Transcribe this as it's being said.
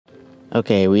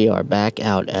Okay, we are back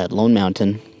out at Lone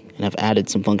Mountain, and I've added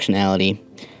some functionality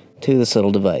to this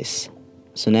little device.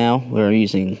 So now we're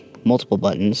using multiple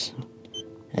buttons.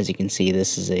 As you can see,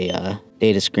 this is a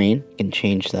data screen. You can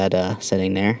change that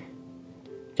setting there.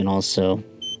 You can also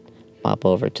pop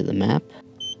over to the map,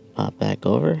 pop back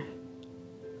over,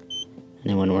 and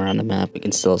then when we're on the map, we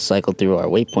can still cycle through our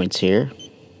waypoints here.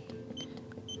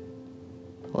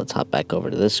 Let's hop back over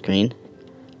to this screen.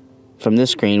 From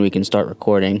this screen, we can start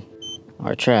recording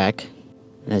our track.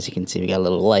 And as you can see, we got a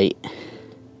little light.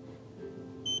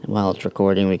 And while it's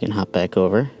recording, we can hop back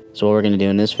over. So what we're going to do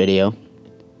in this video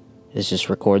is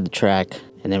just record the track,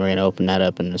 and then we're going to open that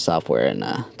up in the software and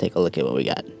take a look at what we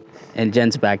got. And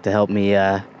Jen's back to help me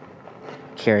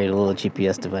carry the little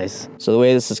GPS device. So the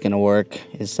way this is going to work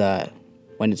is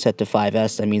when it's set to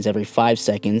 5S, that means every 5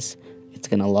 seconds it's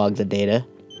going to log the data.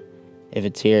 If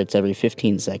it's here, it's every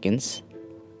 15 seconds,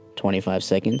 25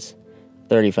 seconds,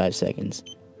 35 seconds.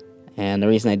 And the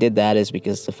reason I did that is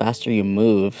because the faster you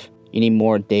move, you need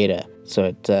more data,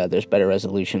 so there's better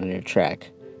resolution on your track.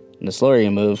 And the slower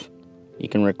you move, you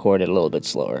can record it a little bit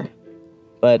slower.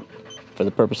 But for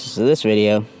the purposes of this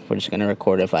video, we're just going to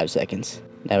record it 5 seconds.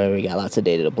 That way we got lots of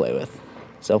data to play with.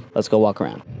 So let's go walk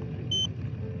around.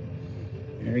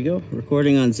 There we go,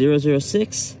 recording on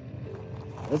 006.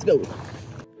 Let's go.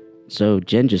 So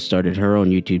Jen just started her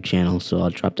own YouTube channel, so I'll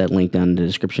drop that link down in the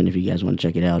description if you guys want to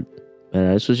check it out.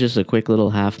 This was just a quick little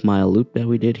half-mile loop that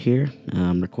we did here,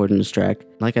 recording this track.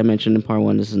 Like I mentioned in part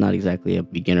 1, this is not exactly a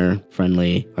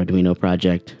beginner-friendly Arduino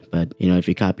project, but you know, if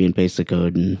you copy and paste the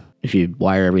code and if you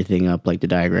wire everything up like the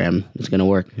diagram, it's going to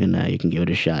work, and you can give it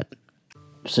a shot.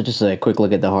 So just a quick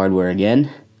look at the hardware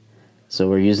again. So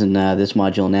we're using this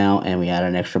module now, and we add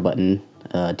an extra button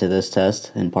to this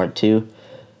test in part 2.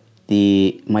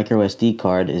 The micro SD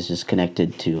card is just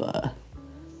connected to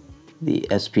the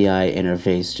SPI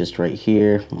interface just right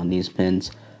here on these pins.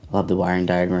 I'll have the wiring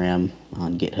diagram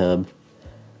on GitHub.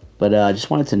 But I just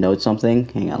wanted to note something.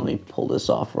 Hang on, let me pull this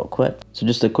off real quick. So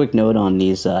just a quick note on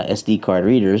these SD card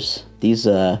readers. These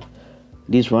run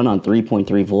on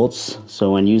 3.3 volts.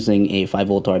 So when using a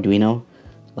 5-volt Arduino,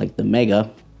 like the Mega,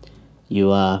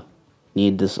 you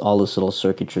need all this little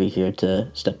circuitry here to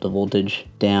step the voltage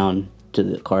down to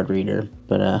the card reader.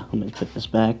 But let me put this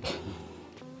back.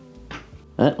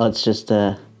 Let's just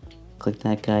click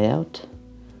that guy out,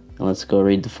 and let's go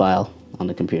read the file on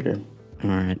the computer.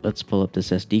 Alright, let's pull up this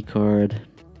SD card.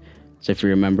 So if you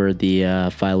remember,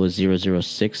 the file was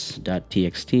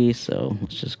 006.txt, so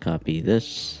let's just copy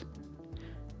this.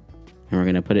 And we're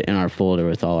going to put it in our folder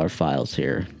with all our files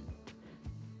here.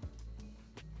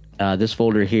 This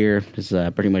folder here is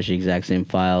pretty much the exact same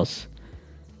files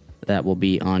that will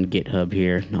be on GitHub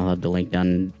here. I'll have the link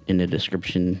down in the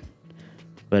description.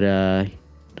 But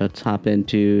let's hop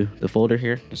into the folder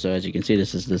here. So as you can see,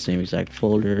 this is the same exact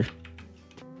folder.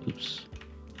 Oops.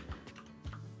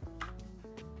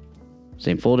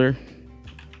 Same folder.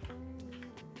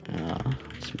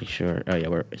 Let's make sure. Oh yeah,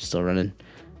 we're still running.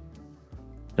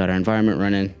 Got our environment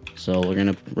running. So we're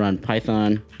gonna run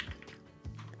Python,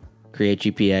 create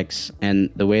GPX, and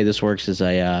the way this works is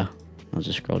I'll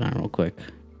just scroll down real quick.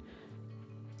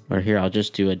 Right here, I'll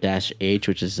just do a -H,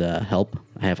 which is help.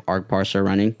 I have argparser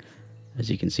running, as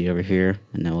you can see over here,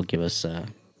 and that will give us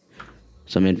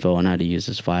some info on how to use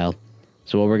this file.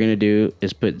 So what we're going to do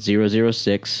is put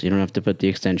 006. You don't have to put the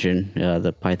extension.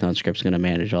 The Python script's going to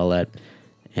manage all that,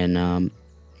 and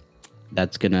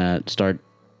that's going to start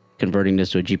converting this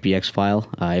to a GPX file.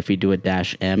 If we do a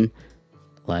 -M,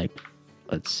 like,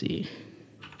 let's see.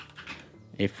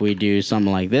 If we do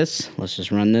something like this, let's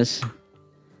just run this.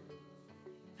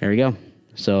 There we go.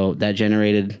 So that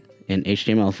generated an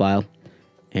HTML file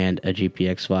and a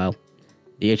GPX file.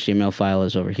 The HTML file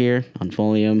is over here on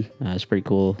Folium. It's a pretty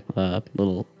cool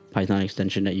little Python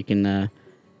extension that you can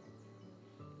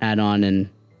add on and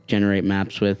generate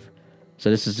maps with. So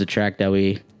this is the track that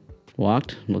we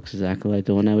walked. Looks exactly like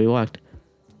the one that we walked.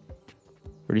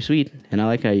 Pretty sweet. And I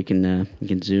like how you can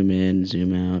zoom in,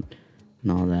 zoom out,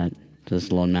 and all that.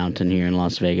 This Lone Mountain here in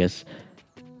Las Vegas.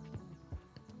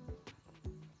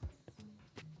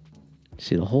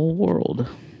 See the whole world.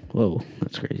 Whoa,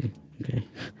 that's crazy. Okay.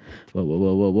 Whoa, whoa,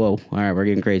 whoa, whoa, whoa. All right, we're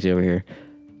getting crazy over here.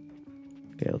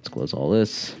 Okay, let's close all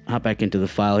this. Hop back into the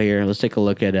file here. Let's take a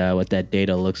look at what that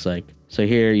data looks like. So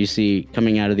here you see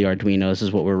coming out of the Arduino, this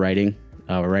is what we're writing.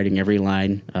 We're writing every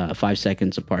line 5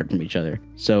 seconds apart from each other.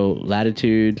 So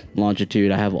latitude,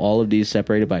 longitude, I have all of these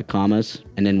separated by commas.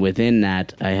 And then within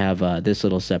that, I have this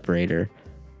little separator.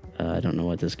 I don't know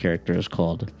what this character is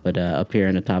called, but up here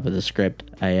in the top of the script,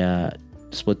 I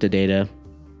split the data,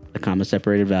 the comma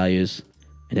separated values,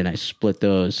 and then I split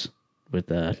those with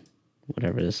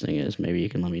whatever this thing is. Maybe you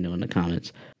can let me know in the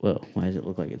comments. Whoa, why does it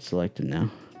look like it's selected now?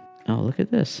 Oh, look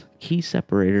at this. Key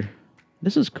separator.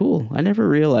 This is cool. I never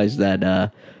realized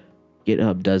that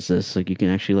GitHub does this. Like, you can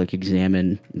actually like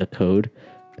examine the code,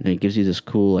 and it gives you this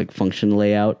cool like function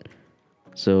layout.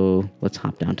 So let's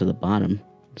hop down to the bottom.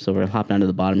 So we'll hop down to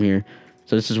the bottom here.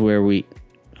 So this is where we...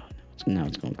 Oh, now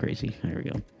it's going crazy. There we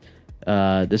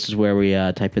go. This is where we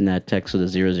type in that text with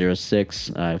a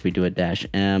 006. If we do a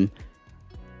 -M...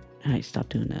 Hey, stop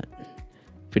doing that.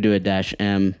 If we do a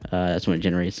 -M, that's when it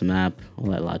generates the map. All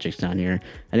that logic's down here.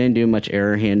 I didn't do much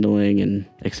error handling and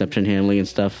exception handling and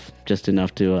stuff. Just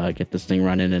enough to get this thing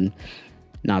running and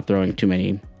not throwing too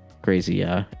many crazy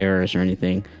errors or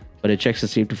anything. But it checks to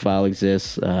see if the file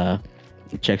exists.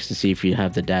 It checks to see if you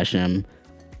have the -M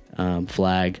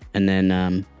flag, and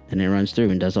then it runs through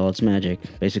and does all its magic.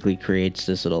 Basically creates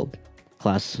this little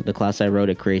class. The class I wrote,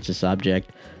 it creates this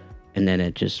object, and then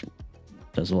it just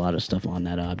does a lot of stuff on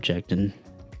that object and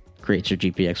creates your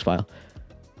GPX file.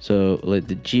 So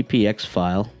the GPX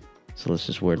file. So let's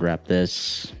just word wrap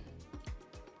this.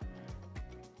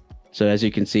 So as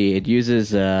you can see, it uses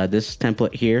this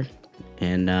template here,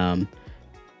 and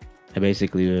I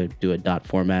basically would do a dot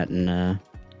format and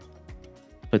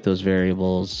put those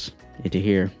variables into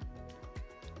here,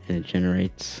 and it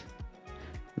generates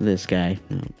this guy.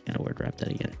 No, gotta word wrap that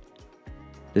again.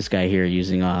 This guy here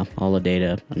using all the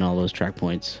data and all those track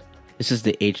points. This is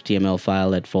the HTML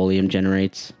file that Folium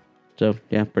generates. So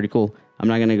yeah, pretty cool. I'm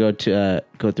not gonna go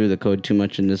through the code too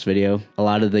much in this video. A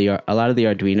lot of the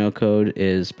Arduino code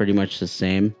is pretty much the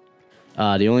same.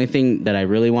 The only thing that I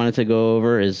really wanted to go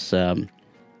over is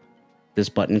this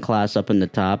button class up in the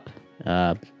top,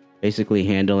 basically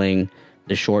handling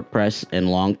the short press and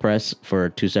long press for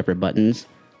two separate buttons.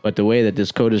 But the way that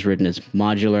this code is written is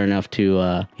modular enough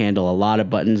to handle a lot of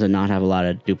buttons and not have a lot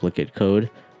of duplicate code.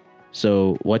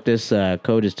 So what this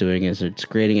code is doing is it's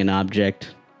creating an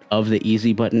object of the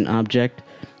easy button object,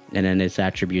 and then its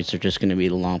attributes are just going to be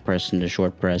the long press and the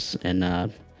short press, and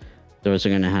those are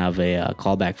going to have a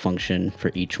callback function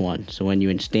for each one. So when you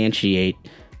instantiate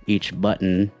each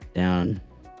button down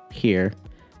here,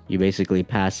 you basically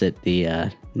pass it the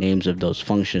names of those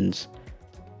functions.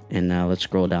 And now let's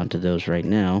scroll down to those right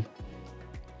now.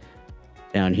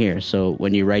 Down here. So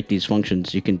when you write these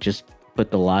functions, you can just put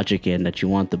the logic in that you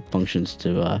want the functions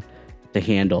to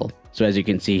handle. So as you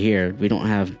can see here, we don't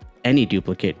have any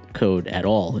duplicate code at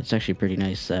all. It's actually pretty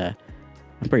nice. I'm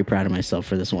pretty proud of myself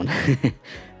for this one.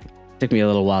 Took me a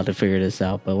little while to figure this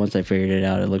out, but once I figured it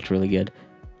out, it looked really good.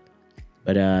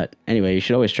 But anyway, you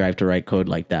should always strive to write code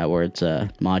like that, where it's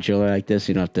modular like this.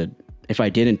 You don't have to... If I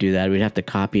didn't do that, we'd have to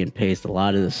copy and paste a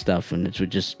lot of this stuff, and it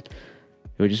would just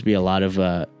be a lot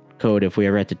of code. If we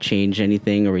ever had to change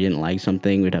anything or we didn't like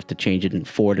something, we'd have to change it in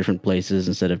 4 different places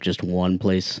instead of just one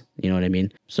place. You know what I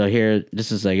mean? So here,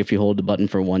 this is like if you hold the button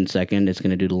for 1 second, it's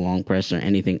going to do the long press, or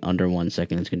anything under 1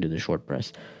 second, it's going to do the short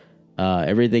press.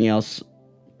 Everything else,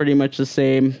 pretty much the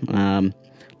same. A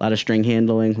lot of string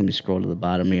handling. Let me scroll to the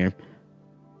bottom here.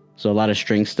 So a lot of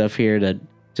string stuff here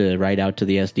to write out to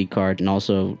the SD card, and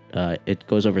also it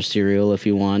goes over serial if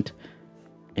you want.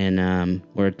 And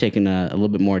we're taking a little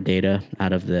bit more data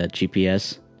out of the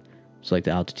GPS, so like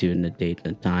the altitude and the date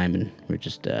and the time, and we're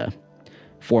just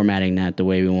formatting that the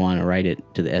way we want to write it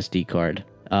to the SD card.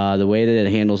 The way that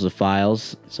it handles the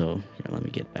files, so here, let me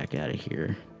get back out of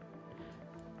here.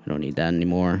 I don't need that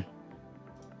anymore.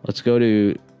 Let's go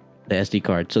to the SD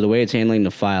card. So the way it's handling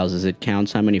the files is it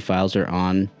counts how many files are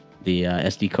on the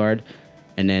SD card.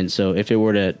 And then, so if it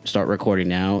were to start recording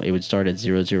now, it would start at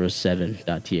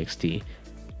 007.txt,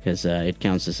 because it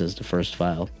counts this as the first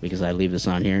file, because I leave this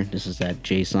on here. This is that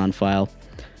JSON file,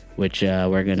 which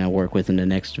we're going to work with in the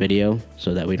next video,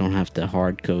 so that we don't have to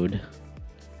hard code.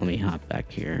 Let me hop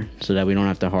back here, so that we don't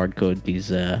have to hard code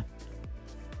these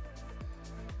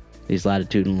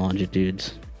latitude and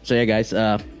longitudes. So yeah, guys,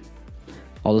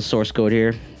 all the source code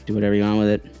here, do whatever you want with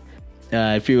it.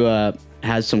 If you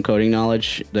has some coding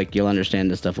knowledge, like, you'll understand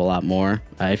this stuff a lot more.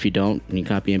 If you don't, and you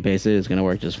copy and paste it, it's going to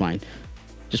work just fine.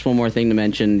 Just one more thing to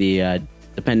mention, the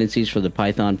dependencies for the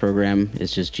Python program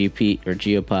is just GeoPy,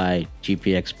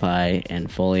 GPXPy, and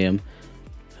Folium.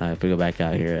 If we go back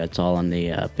out here, that's all on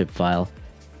the pip file.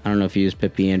 I don't know if you use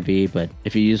pipenv, but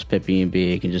if you use pipenv,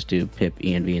 you can just do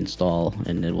pipenv install,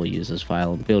 and it will use this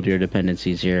file and build your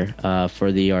dependencies here.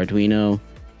 For the Arduino,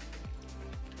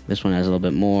 this one has a little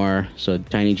bit more. So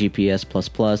tiny GPS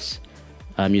 ++.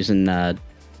 I'm using that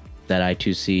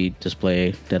I2C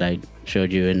display that I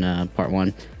showed you in part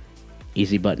 1.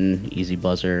 Easy button, easy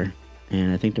buzzer,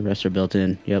 and I think the rest are built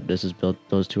in. Yep, this is built.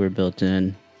 Those two are built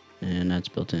in, and that's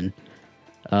built in.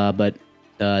 But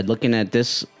looking at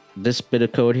this this bit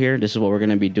of code here, this is what we're going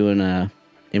to be doing,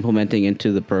 implementing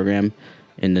into the program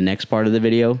in the next part of the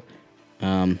video.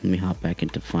 Let me hop back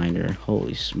into Finder.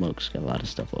 Holy smokes, got a lot of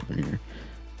stuff open here.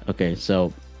 Okay,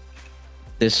 so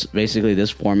this basically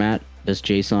this format, this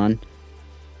JSON,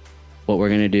 what we're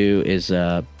going to do is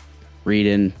read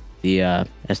in the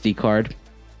SD card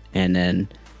and then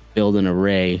build an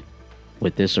array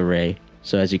with this array.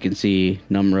 So as you can see,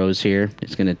 num rows here,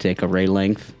 it's going to take array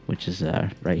length, which is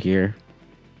right here.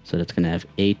 So that's going to have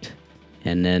 8,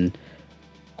 and then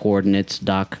coordinates,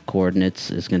 doc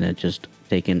coordinates is going to just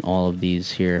take in all of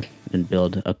these here and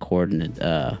build a coordinate,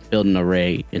 build an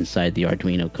array inside the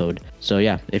Arduino code. So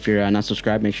yeah, if you're not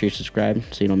subscribed, make sure you subscribe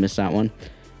so you don't miss that one.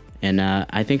 And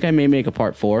I think I may make a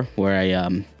part 4 where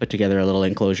I put together a little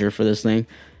enclosure for this thing,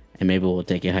 and maybe we'll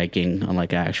take it hiking on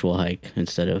like an actual hike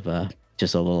instead of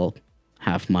just a little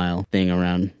half-mile thing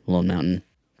around Lone Mountain.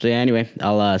 So yeah, anyway,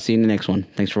 I'll see you in the next one.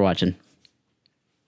 Thanks for watching.